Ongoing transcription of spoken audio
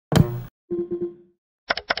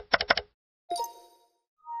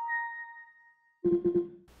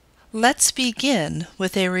Let's begin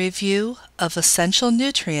with a review of essential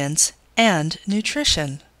nutrients and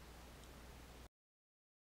nutrition.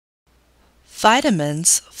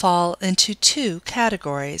 Vitamins fall into two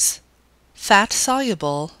categories: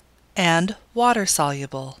 fat-soluble and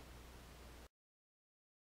water-soluble.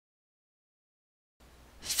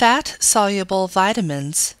 Fat-soluble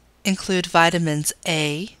vitamins include vitamins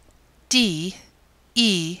A, D,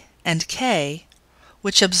 E, and K,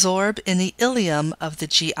 which absorb in the ileum of the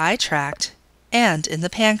GI tract and in the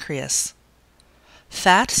pancreas.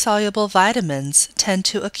 Fat-soluble vitamins tend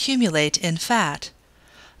to accumulate in fat,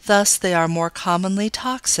 thus they are more commonly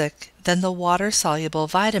toxic than the water-soluble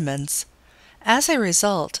vitamins as a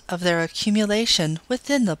result of their accumulation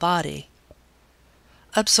within the body.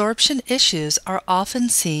 Absorption issues are often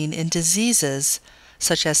seen in diseases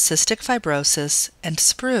such as cystic fibrosis and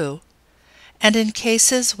sprue, and in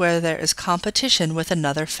cases where there is competition with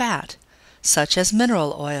another fat, such as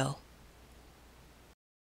mineral oil.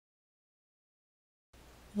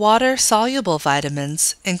 Water-soluble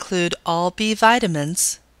vitamins include all B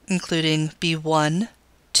vitamins, including B1,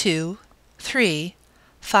 2, 3,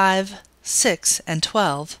 5, 6, and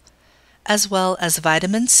 12, as well as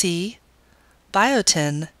vitamin C,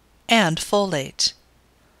 biotin, and folate.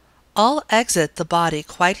 All exit the body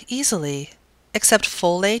quite easily, except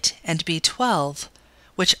folate and B12,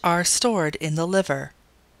 which are stored in the liver.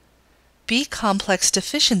 B-complex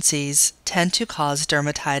deficiencies tend to cause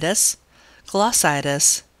dermatitis,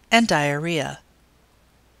 glossitis, and diarrhea.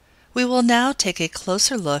 We will now take a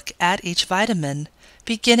closer look at each vitamin,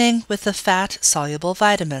 beginning with the fat-soluble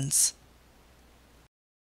vitamins.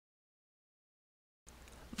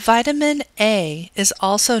 Vitamin A is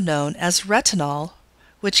also known as retinol,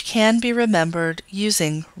 which can be remembered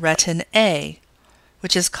using Retin A,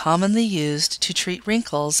 which is commonly used to treat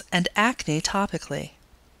wrinkles and acne topically.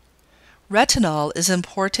 Retinol is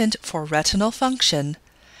important for retinal function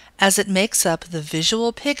as it makes up the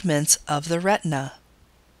visual pigments of the retina.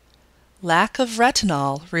 Lack of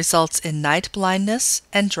retinol results in night blindness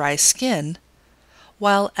and dry skin,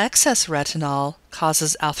 while excess retinol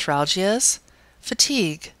causes arthralgias,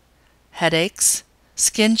 fatigue, headaches,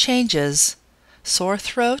 skin changes, sore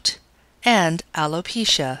throat, and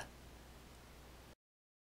alopecia.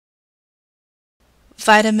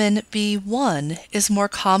 Vitamin B1 is more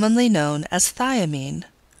commonly known as thiamine,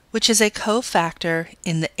 which is a cofactor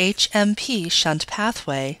in the HMP shunt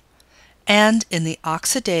pathway and in the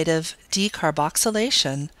oxidative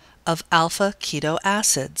decarboxylation of alpha-keto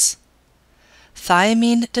acids.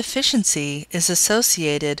 Thiamine deficiency is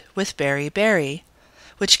associated with beriberi,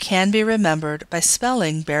 which can be remembered by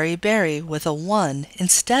spelling beriberi with a 1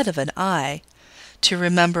 instead of an I, to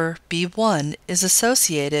remember B1 is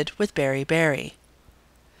associated with beriberi.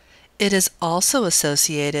 It is also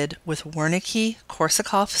associated with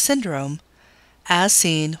Wernicke-Korsakoff syndrome, as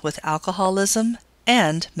seen with alcoholism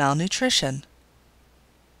and malnutrition.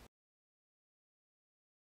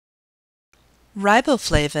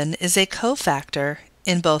 Riboflavin is a cofactor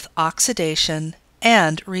in both oxidation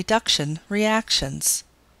and reduction reactions.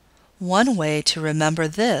 One way to remember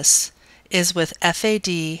this is with FAD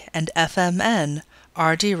and FMN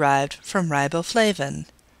are derived from riboflavin.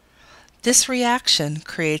 This reaction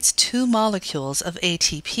creates two molecules of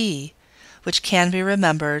ATP, which can be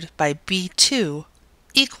remembered by B2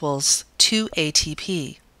 equals 2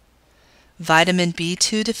 ATP. Vitamin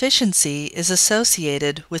B2 deficiency is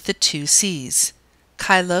associated with the two C's,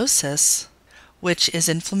 chylosis, which is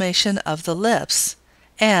inflammation of the lips,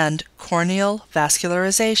 and corneal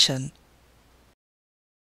vascularization.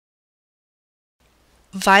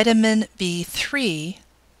 Vitamin B3,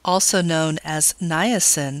 also known as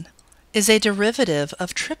niacin, is a derivative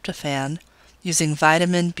of tryptophan using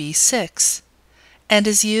vitamin B6 and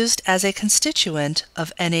is used as a constituent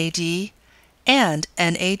of NAD and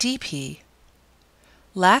NADP.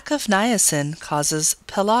 Lack of niacin causes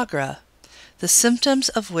pellagra, the symptoms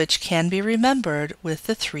of which can be remembered with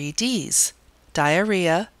the 3 Ds: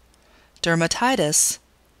 diarrhea, dermatitis,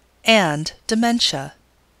 and dementia.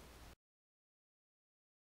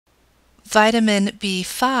 Vitamin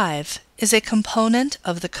B5 is a component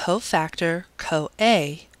of the cofactor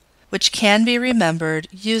CoA, which can be remembered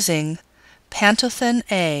using pantothen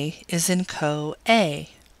A is in CoA.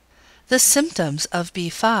 The symptoms of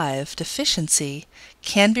B5 deficiency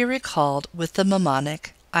can be recalled with the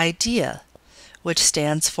mnemonic IDEA, which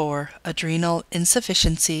stands for adrenal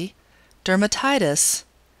insufficiency, dermatitis,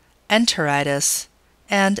 enteritis,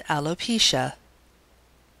 and alopecia.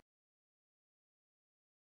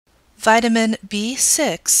 Vitamin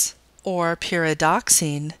B6, or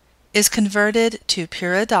pyridoxine, is converted to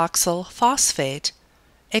pyridoxal phosphate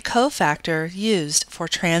a cofactor used for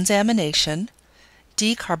transamination,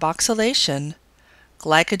 decarboxylation,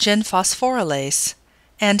 glycogen phosphorylase,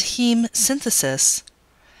 and heme synthesis,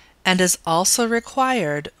 and is also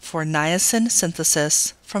required for niacin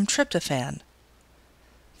synthesis from tryptophan.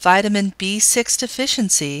 Vitamin B6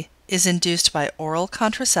 deficiency is induced by oral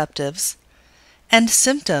contraceptives, and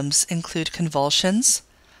symptoms include convulsions,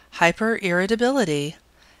 hyperirritability,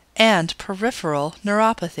 and peripheral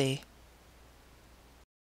neuropathy.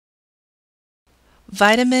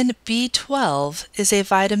 Vitamin B12 is a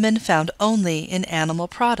vitamin found only in animal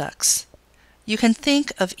products. You can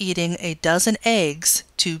think of eating a dozen eggs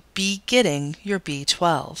to be getting your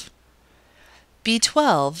B12.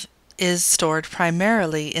 B12 is stored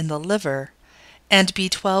primarily in the liver, and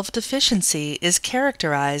B12 deficiency is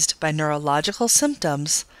characterized by neurological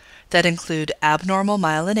symptoms that include abnormal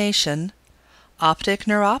myelination, optic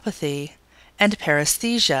neuropathy, and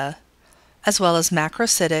paresthesia, as well as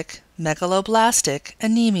macrocytic megaloblastic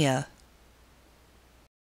anemia.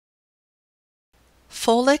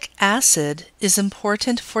 Folic acid is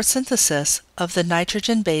important for synthesis of the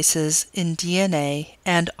nitrogen bases in DNA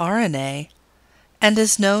and RNA, and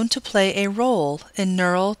is known to play a role in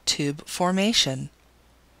neural tube formation.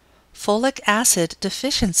 Folic acid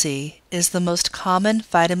deficiency is the most common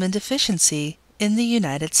vitamin deficiency in the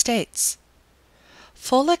United States.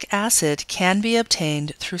 Folic acid can be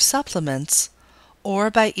obtained through supplements or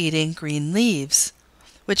by eating green leaves,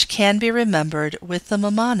 which can be remembered with the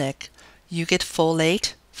mnemonic, "You get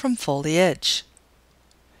folate from foliage."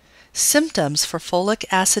 Symptoms for folic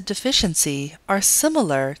acid deficiency are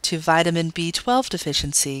similar to vitamin B12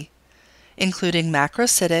 deficiency, including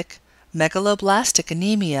macrocytic megaloblastic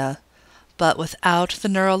anemia, but without the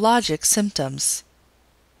neurologic symptoms.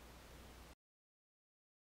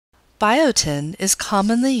 Biotin is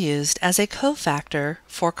commonly used as a cofactor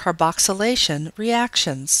for carboxylation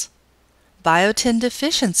reactions. Biotin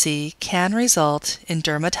deficiency can result in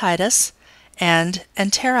dermatitis and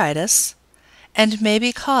enteritis, and may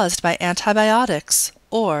be caused by antibiotics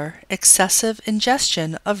or excessive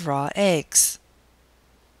ingestion of raw eggs.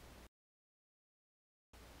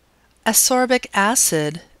 Ascorbic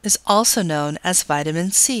acid is also known as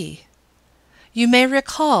vitamin C. You may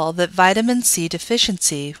recall that vitamin C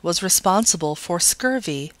deficiency was responsible for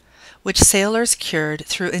scurvy, which sailors cured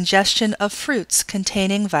through ingestion of fruits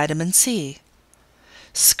containing vitamin C.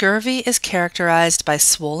 Scurvy is characterized by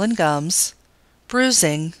swollen gums,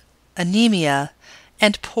 bruising, anemia,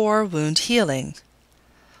 and poor wound healing.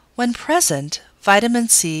 When present, vitamin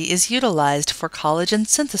C is utilized for collagen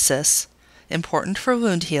synthesis, important for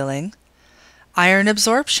wound healing, iron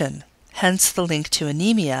absorption, hence the link to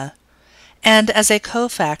anemia, and as a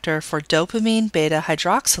cofactor for dopamine beta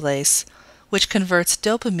hydroxylase, which converts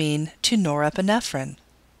dopamine to norepinephrine.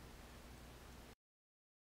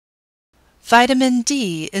 Vitamin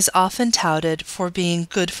D is often touted for being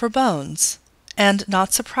good for bones, and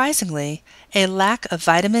not surprisingly, a lack of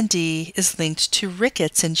vitamin D is linked to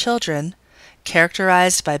rickets in children,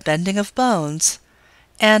 characterized by bending of bones,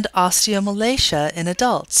 and osteomalacia in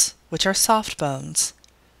adults, which are soft bones.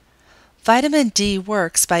 Vitamin D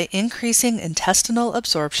works by increasing intestinal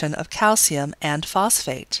absorption of calcium and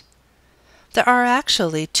phosphate. There are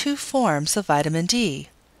actually two forms of vitamin D.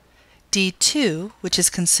 D2, which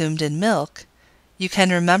is consumed in milk. You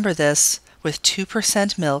can remember this with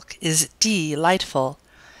 2% milk is D-lightful,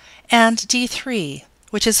 and D3,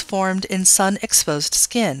 which is formed in sun-exposed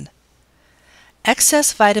skin.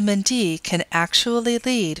 Excess vitamin D can actually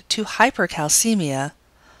lead to hypercalcemia,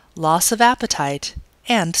 loss of appetite,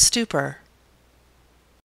 and stupor.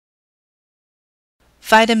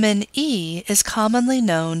 Vitamin E is commonly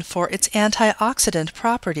known for its antioxidant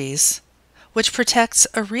properties, which protects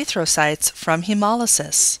erythrocytes from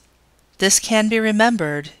hemolysis. This can be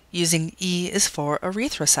remembered using E is for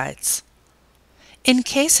erythrocytes. In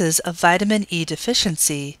cases of vitamin E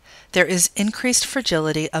deficiency, there is increased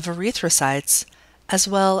fragility of erythrocytes as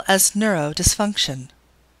well as neurodysfunction.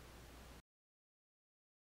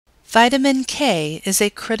 Vitamin K is a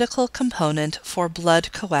critical component for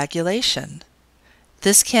blood coagulation.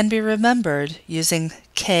 This can be remembered using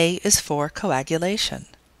K is for coagulation.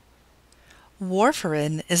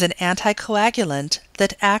 Warfarin is an anticoagulant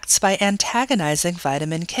that acts by antagonizing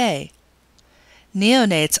vitamin K.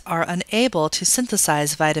 Neonates are unable to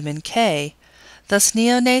synthesize vitamin K, thus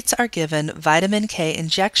neonates are given vitamin K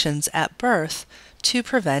injections at birth to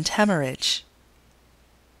prevent hemorrhage.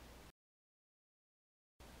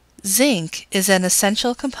 Zinc is an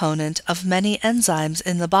essential component of many enzymes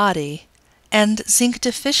in the body, and zinc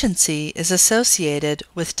deficiency is associated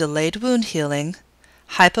with delayed wound healing,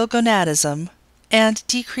 hypogonadism, and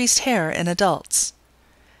decreased hair in adults.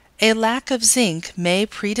 A lack of zinc may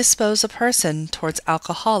predispose a person towards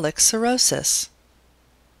alcoholic cirrhosis.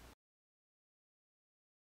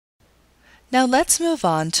 Now let's move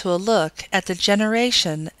on to a look at the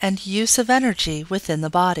generation and use of energy within the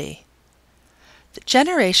body. The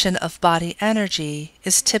generation of body energy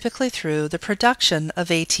is typically through the production of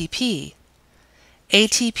ATP.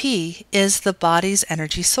 ATP is the body's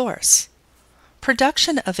energy source.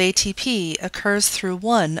 Production of ATP occurs through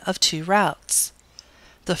one of two routes.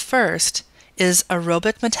 The first is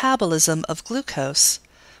aerobic metabolism of glucose,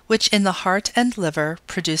 which in the heart and liver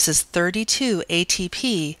produces 32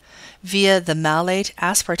 ATP via the malate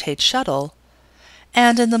aspartate shuttle,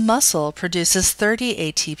 and in the muscle produces 30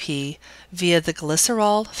 ATP via the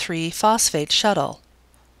glycerol 3-phosphate shuttle.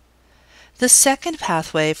 The second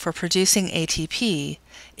pathway for producing ATP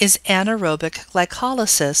is anaerobic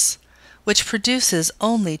glycolysis, which produces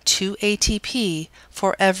only 2 ATP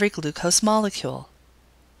for every glucose molecule.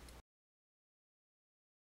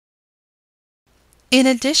 In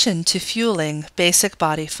addition to fueling basic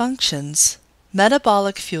body functions,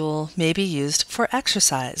 metabolic fuel may be used for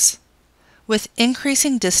exercise. With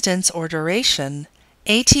increasing distance or duration,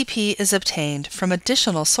 ATP is obtained from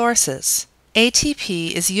additional sources.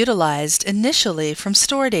 ATP is utilized initially from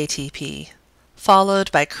stored ATP, followed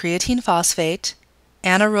by creatine phosphate,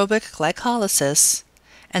 anaerobic glycolysis,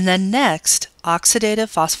 and then next oxidative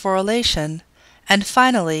phosphorylation, and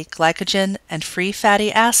finally glycogen and free fatty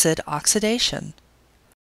acid oxidation.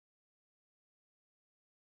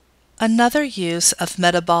 Another use of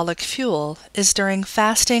metabolic fuel is during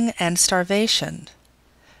fasting and starvation.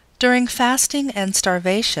 During fasting and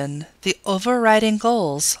starvation, the overriding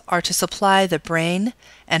goals are to supply the brain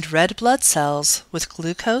and red blood cells with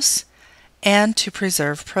glucose and to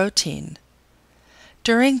preserve protein.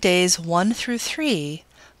 During days 1 through 3,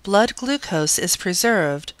 blood glucose is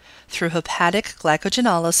preserved through hepatic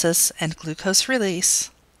glycogenolysis and glucose release,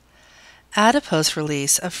 adipose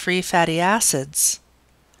release of free fatty acids,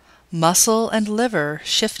 muscle and liver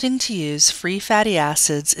shifting to use free fatty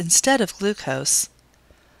acids instead of glucose,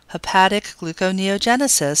 hepatic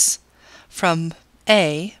gluconeogenesis from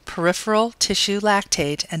A. peripheral tissue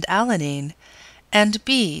lactate and alanine, and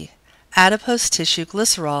B. adipose tissue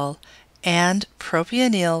glycerol and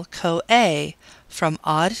propionyl-CoA from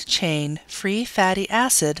odd-chain free fatty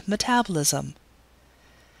acid metabolism.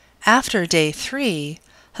 After day 3,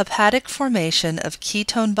 hepatic formation of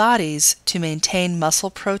ketone bodies to maintain muscle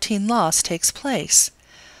protein loss takes place,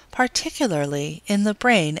 particularly in the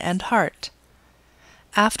brain and heart.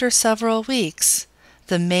 After several weeks,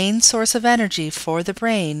 the main source of energy for the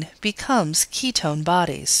brain becomes ketone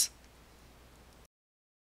bodies.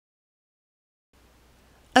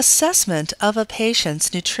 Assessment of a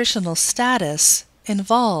patient's nutritional status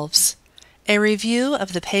involves a review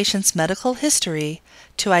of the patient's medical history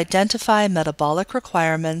to identify metabolic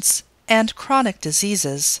requirements and chronic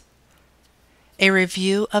diseases, a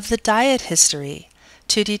review of the diet history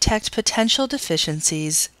to detect potential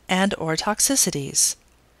deficiencies and/or toxicities,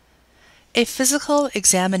 a physical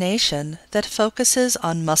examination that focuses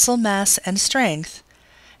on muscle mass and strength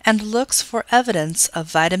and looks for evidence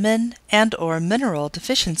of vitamin and/or mineral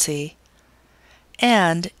deficiency,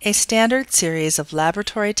 and a standard series of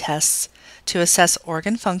laboratory tests to assess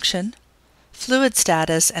organ function, fluid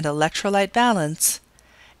status and electrolyte balance,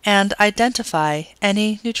 and identify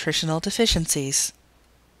any nutritional deficiencies.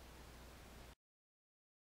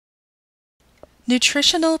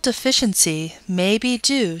 Nutritional deficiency may be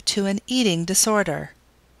due to an eating disorder.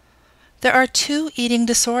 There are 2 eating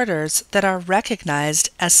disorders that are recognized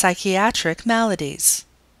as psychiatric maladies.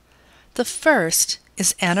 The first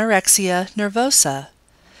is anorexia nervosa,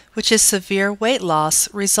 which is severe weight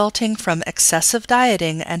loss resulting from excessive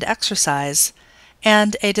dieting and exercise,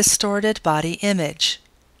 and a distorted body image.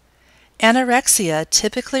 Anorexia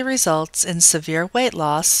typically results in severe weight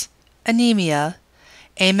loss, anemia,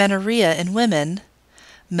 amenorrhea in women,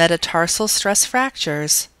 metatarsal stress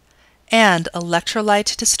fractures, and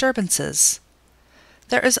electrolyte disturbances.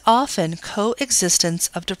 There is often coexistence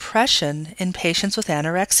of depression in patients with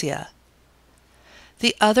anorexia.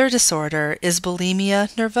 The other disorder is bulimia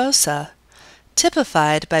nervosa,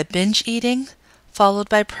 typified by binge eating, followed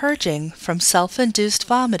by purging from self-induced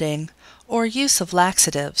vomiting or use of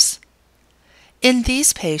laxatives. In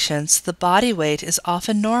these patients, the body weight is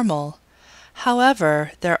often normal.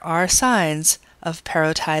 However, there are signs of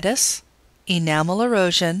parotitis, enamel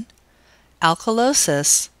erosion,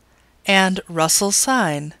 alkalosis, and Russell's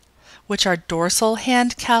sign, which are dorsal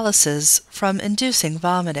hand calluses from inducing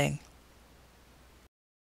vomiting.